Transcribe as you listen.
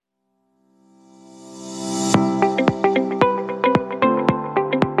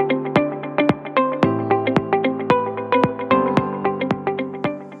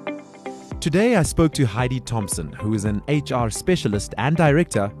Today I spoke to Heidi Thompson, who is an HR specialist and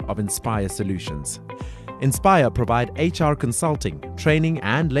director of Inspire Solutions. Inspire provide HR consulting, training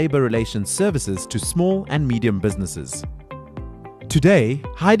and labor relations services to small and medium businesses. Today,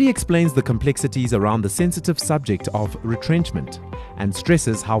 Heidi explains the complexities around the sensitive subject of retrenchment and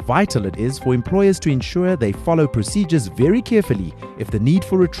stresses how vital it is for employers to ensure they follow procedures very carefully if the need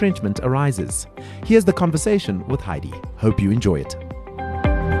for retrenchment arises. Here's the conversation with Heidi. Hope you enjoy it.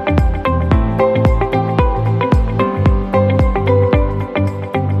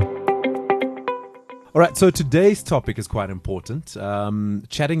 All right, so today's topic is quite important,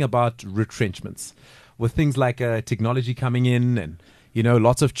 chatting about retrenchments. With things like technology coming in and,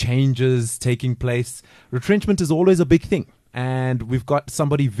 lots of changes taking place, retrenchment is always a big thing. And we've got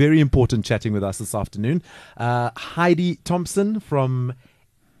somebody very important chatting with us this afternoon, Heidi Thompson from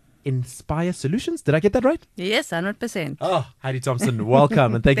Inspire Solutions. Did I get that right? Yes, 100%. Oh, Heidi Thompson,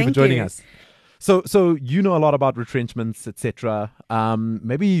 welcome and thank you for joining us. So you know a lot about retrenchments, etc.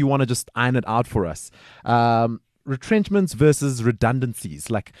 Maybe you want to just iron it out for us. Retrenchments versus redundancies.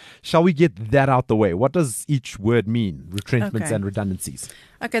 Shall we get that out the way? What does each word mean, retrenchments and redundancies?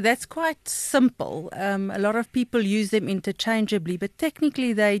 Okay, that's quite simple. A lot of people use them interchangeably, but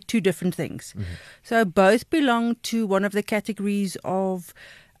technically they're two different things. Mm-hmm. So both belong to one of the categories of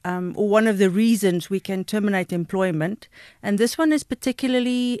or one of the reasons we can terminate employment. And this one is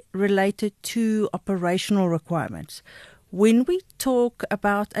particularly related to operational requirements. When we talk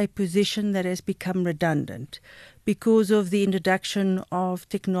about a position that has become redundant because of the introduction of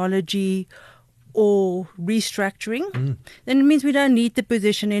technology or restructuring, then it means we don't need the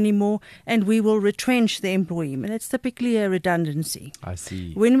position anymore and we will retrench the employee. And that's typically a redundancy. I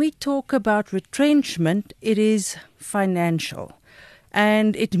see. When we talk about retrenchment, it is financial.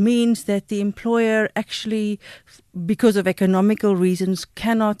 And it means that the employer actually, because of economical reasons,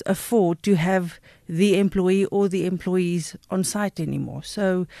 cannot afford to have the employee or the employees on site anymore.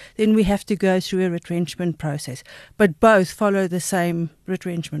 So then we have to go through a retrenchment process. But both follow the same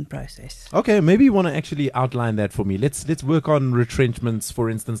retrenchment process. Okay, maybe you want to actually outline that for me. Let's work on retrenchments, for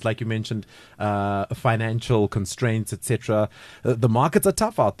instance, like you mentioned, financial constraints, etc. The markets are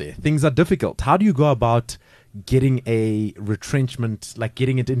tough out there. Things are difficult. How do you go about getting a retrenchment,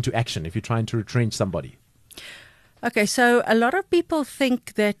 getting it into action if you're trying to retrench somebody? Okay, so a lot of people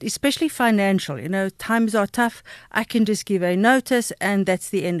think that, especially financial, times are tough, I can just give a notice and that's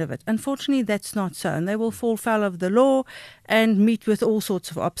the end of it. Unfortunately, that's not so, and they will fall foul of the law and meet with all sorts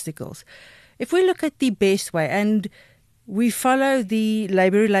of obstacles. If we look at the best way, and we follow the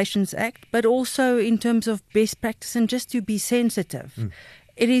Labour Relations Act, but also in terms of best practice and just to be sensitive,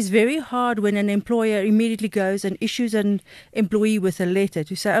 it is very hard when an employer immediately goes and issues an employee with a letter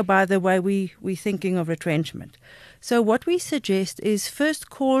to say, oh, by the way, we're thinking of retrenchment. So what we suggest is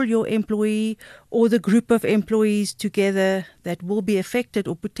first call your employee or the group of employees together that will be affected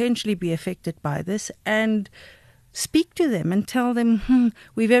or potentially be affected by this and speak to them and tell them,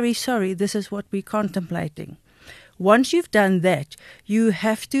 we're very sorry, this is what we're contemplating. Once you've done that, you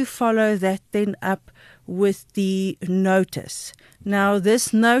have to follow that then up with the notice. Now,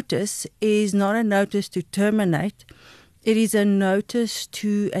 this notice is not a notice to terminate. It is a notice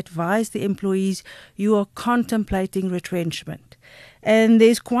to advise the employees you are contemplating retrenchment. And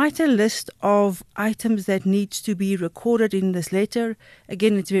there's quite a list of items that needs to be recorded in this letter.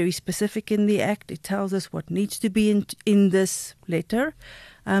 Again, it's very specific in the Act. It tells us what needs to be in this letter.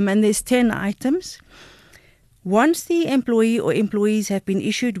 And there's 10 items. Once the employee or employees have been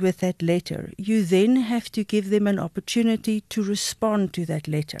issued with that letter, you then have to give them an opportunity to respond to that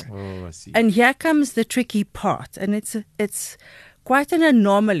letter. Oh, I see. And here comes the tricky part, and it's quite an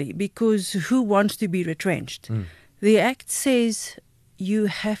anomaly because who wants to be retrenched? The Act says you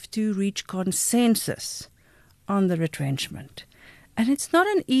have to reach consensus on the retrenchment. And it's not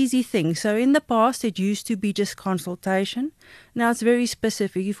an easy thing. So in the past, it used to be just consultation. Now it's very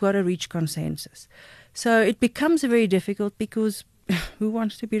specific. You've got to reach consensus. So it becomes very difficult because who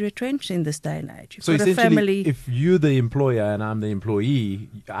wants to be retrenched in this day and age? So essentially, if you're the employer and I'm the employee,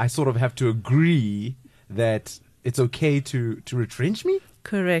 I sort of have to agree that it's okay to retrench me?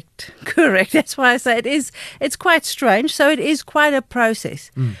 Correct. That's why I say it's quite strange. So it is quite a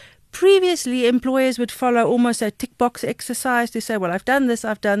process. Previously, employers would follow almost a tick box exercise to say, well, I've done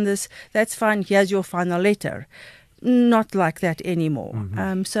this, that's fine, here's your final letter. Not like that anymore.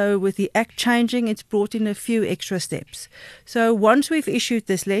 So with the Act changing, it's brought in a few extra steps. So once we've issued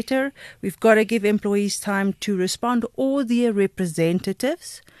this letter, we've got to give employees time to respond or their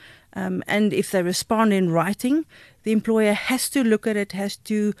representatives. And if they respond in writing, the employer has to look at it, has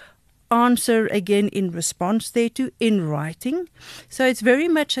to answer again in response thereto in writing. So it's very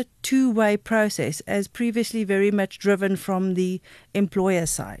much a two-way process, as previously very much driven from the employer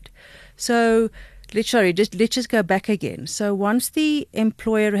side. So let's just go back again. So once the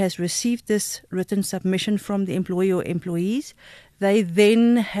employer has received this written submission from the employee or employees, they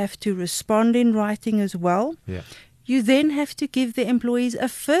then have to respond in writing as well. Yeah. You then have to give the employees a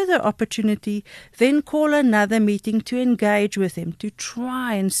further opportunity, then call another meeting to engage with them, to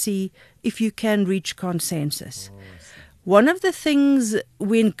try and see if you can reach consensus. One of the things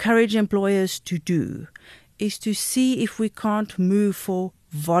we encourage employers to do is to see if we can't move for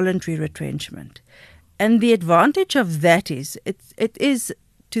voluntary retrenchment. And the advantage of that is, it is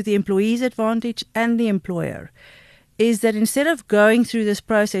to the employee's advantage and the employer, is that instead of going through this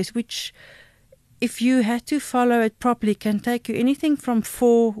process, which if you had to follow it properly, can take you anything from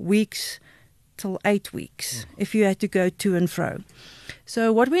 4 weeks till 8 weeks if you had to go to and fro.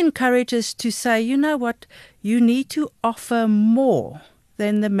 So what we encourage is to say, you know what, you need to offer more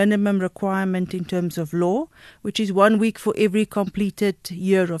than the minimum requirement in terms of law, which is 1 week for every completed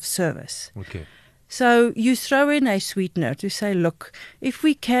year of service. Okay. So you throw in a sweetener to say, look, if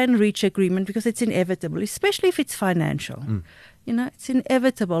we can reach agreement, because it's inevitable, especially if it's financial, you know, it's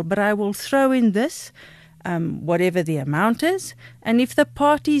inevitable, but I will throw in this, whatever the amount is, and if the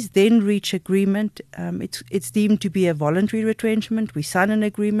parties then reach agreement, it's deemed to be a voluntary retrenchment, we sign an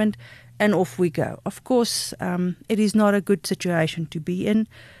agreement, and off we go. Of course, it is not a good situation to be in,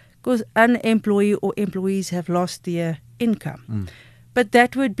 because an employee or employees have lost their income. But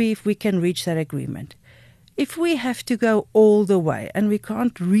that would be if we can reach that agreement. If we have to go all the way and we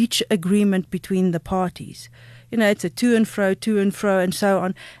can't reach agreement between the parties, you know, it's a to and fro, and so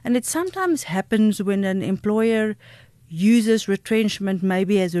on. And it sometimes happens when an employer uses retrenchment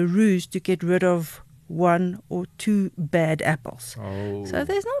maybe as a ruse to get rid of 1 or 2 bad apples. So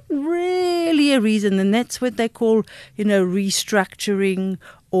there's not really a reason, and that's what they call, you know, restructuring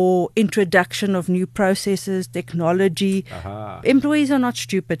or introduction of new processes, technology. Employees are not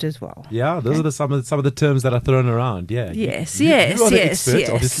stupid as well. Yeah, those are some of the terms that are thrown around. Yeah. Yes. You are the expert,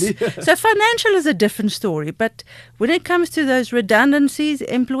 obviously. So financial is a different story, but when it comes to those redundancies,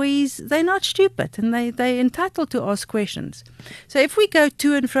 employees, they're not stupid, and they're entitled to ask questions. So if we go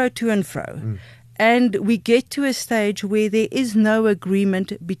to and fro, and we get to a stage where there is no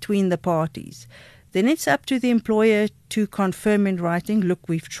agreement between the parties, then it's up to the employer to confirm in writing, look,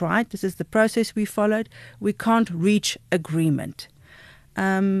 we've tried, this is the process we followed, we can't reach agreement.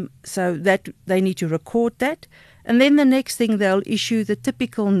 So that they need to record that. And then the next thing, they'll issue the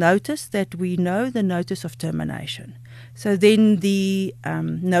typical notice that we know, the notice of termination. So then the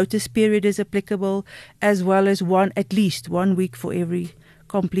notice period is applicable, as well as at least 1 week for every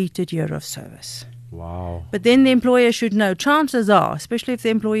completed year of service. Wow. But then the employer should know, chances are, especially if the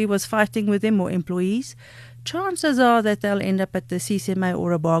employee was fighting with them or employees, chances are that they'll end up at the CCMA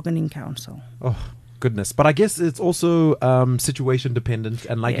or a bargaining council. Oh, goodness. But I guess it's also situation dependent.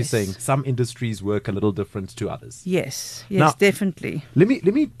 And like you're saying, some industries work a little different to others. Yes, Now, definitely. Let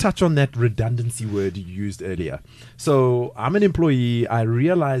me touch on that redundancy word you used earlier. So I'm an employee. I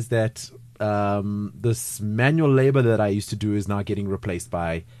realize that this manual labor that I used to do is now getting replaced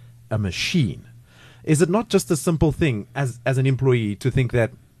by a machine. Is it not just a simple thing as an employee to think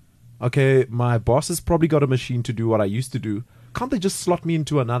that, okay, my boss has probably got a machine to do what I used to do. Can't they just slot me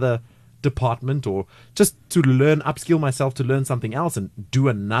into another department, or just to upskill myself to learn something else and do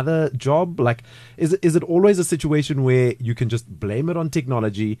another job? Like, is it always a situation where you can just blame it on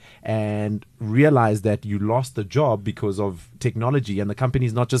technology and realize that you lost the job because of technology and the company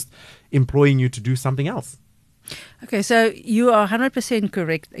is not just employing you to do something else? Okay, so you are 100%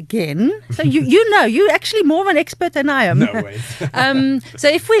 correct again. So you're actually more of an expert than I am. No way. So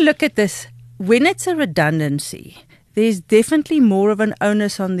if we look at this, when it's a redundancy, there's definitely more of an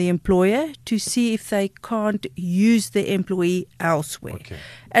onus on the employer to see if they can't use the employee elsewhere. Okay.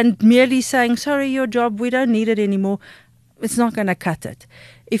 And merely saying, sorry, your job, we don't need it anymore, it's not going to cut it.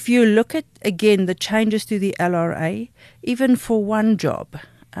 If you look at, again, the changes to the LRA, even for one job,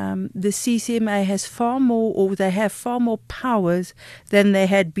 the CCMA has they have far more powers than they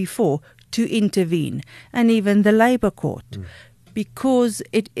had before to intervene, and even the Labour Court, because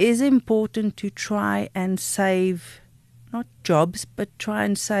it is important to try and save not jobs, but try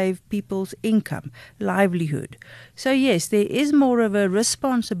and save people's income, livelihood. So yes, there is more of a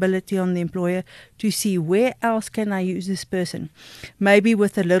responsibility on the employer to see where else can I use this person, maybe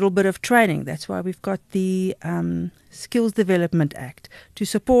with a little bit of training. That's why we've got the Skills Development Act to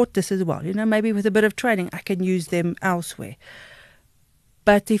support this as well. Maybe with a bit of training, I can use them elsewhere.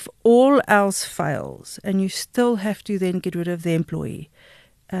 But if all else fails and you still have to then get rid of the employee,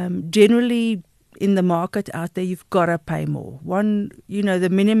 Generally, in the market out there, you've got to pay more. The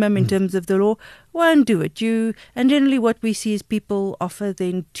minimum in terms of the law won't do it. And generally what we see is people offer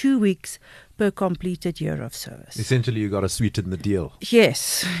then 2 weeks per completed year of service. Essentially, you got to sweeten the deal.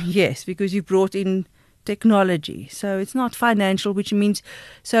 Yes, because you brought in technology. So it's not financial, which means,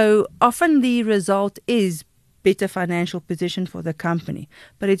 so often the result is better financial position for the company,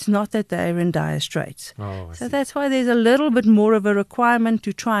 but it's not that they're in dire straits. So that's why there's a little bit more of a requirement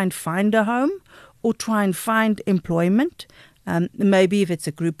to try and find a home or try and find employment. Maybe if it's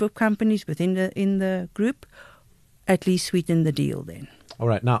a group of companies within the group, at least sweeten the deal then. All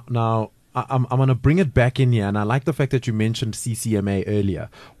right. Now I'm going to bring it back in here, and I like the fact that you mentioned CCMA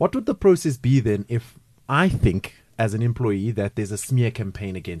earlier. What would the process be then if I think as an employee that there's a smear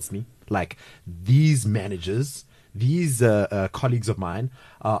campaign against me? Like these managers, these colleagues of mine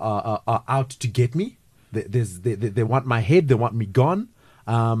are out to get me. They want my head. They want me gone.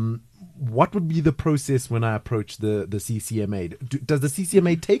 What would be the process when I approach the CCMA? Does the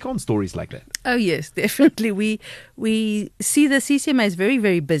CCMA take on stories like that? Oh, yes, definitely. We see the CCMA is very,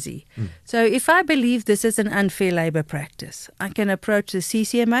 very busy. So if I believe this is an unfair labour practice, I can approach the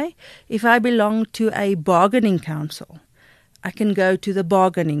CCMA. If I belong to a bargaining council, I can go to the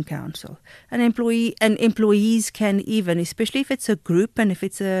bargaining council. Employees can even, especially if it's a group and if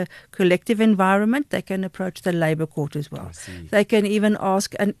it's a collective environment, they can approach the labour court as well. They can even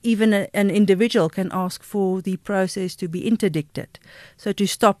ask, and even an individual can ask for the process to be interdicted. So to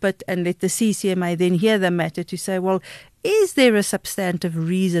stop it and let the CCMA then hear the matter to say, well, is there a substantive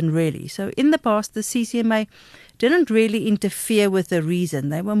reason really? So in the past, the CCMA didn't really interfere with the reason.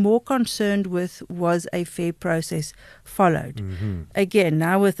 They were more concerned with, was a fair process followed? Again,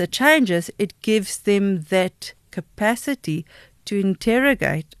 now with the changes, it gives them that capacity to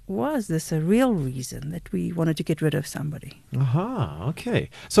interrogate, was this a real reason that we wanted to get rid of somebody?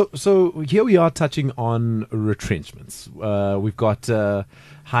 Okay. So here we are touching on retrenchments. We've got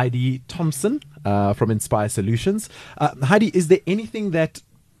Heidi Thompson from Inspire Solutions. Heidi, is there anything that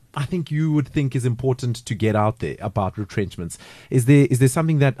I think you would think is important to get out there about retrenchments? Is there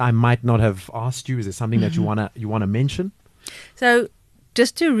something that I might not have asked you? Is there something that you wanna mention? So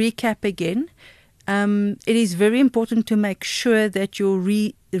just to recap again, it is very important to make sure that your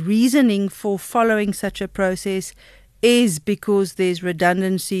reasoning for following such a process is because there's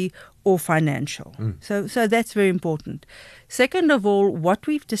redundancy or financial. So that's very important. Second of all, what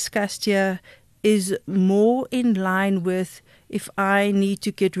we've discussed here is more in line with if I need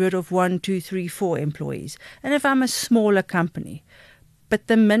to get rid of 1, 2, 3, 4 employees, and if I'm a smaller company. But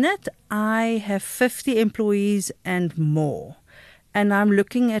the minute I have 50 employees and more, and I'm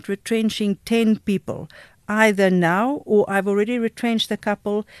looking at retrenching 10 people, either now or I've already retrenched a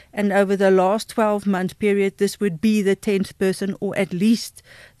couple, and over the last 12-month period, this would be the 10th person or at least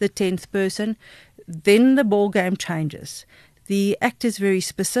the 10th person, then the ball game changes. The Act is very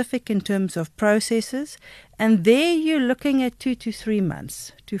specific in terms of processes, and there you're looking at 2 to 3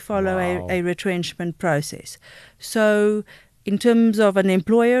 months to follow a retrenchment process. So in terms of an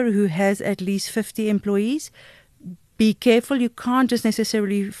employer who has at least 50 employees, be careful. You can't just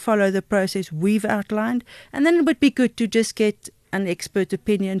necessarily follow the process we've outlined. And then it would be good to just get an expert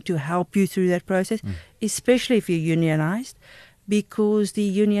opinion to help you through that process, especially if you're unionized, because the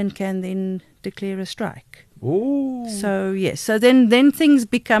union can then declare a strike. Oh. So, yes. So then things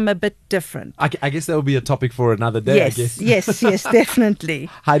become a bit different. I guess that will be a topic for another day, yes, I guess. Yes,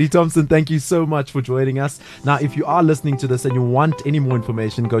 definitely. Heidi Thompson, thank you so much for joining us. Now, if you are listening to this and you want any more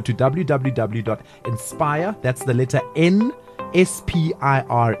information, go to www.inspire, that's the letter N,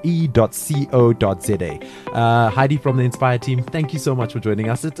 spire.co.za. Heidi from the Inspire team, thank you so much for joining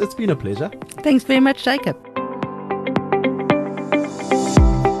us. It's been a pleasure. Thanks very much, Jacob.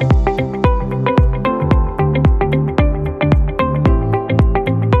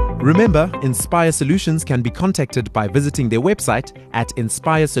 Remember, Inspire Solutions can be contacted by visiting their website at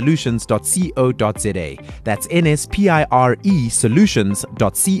inspiresolutions.co.za. That's NSPIRE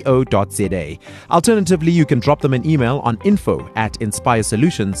solutions.co.za. Alternatively, you can drop them an email on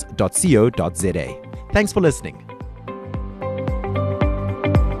info@inspiresolutions.co.za. Thanks for listening.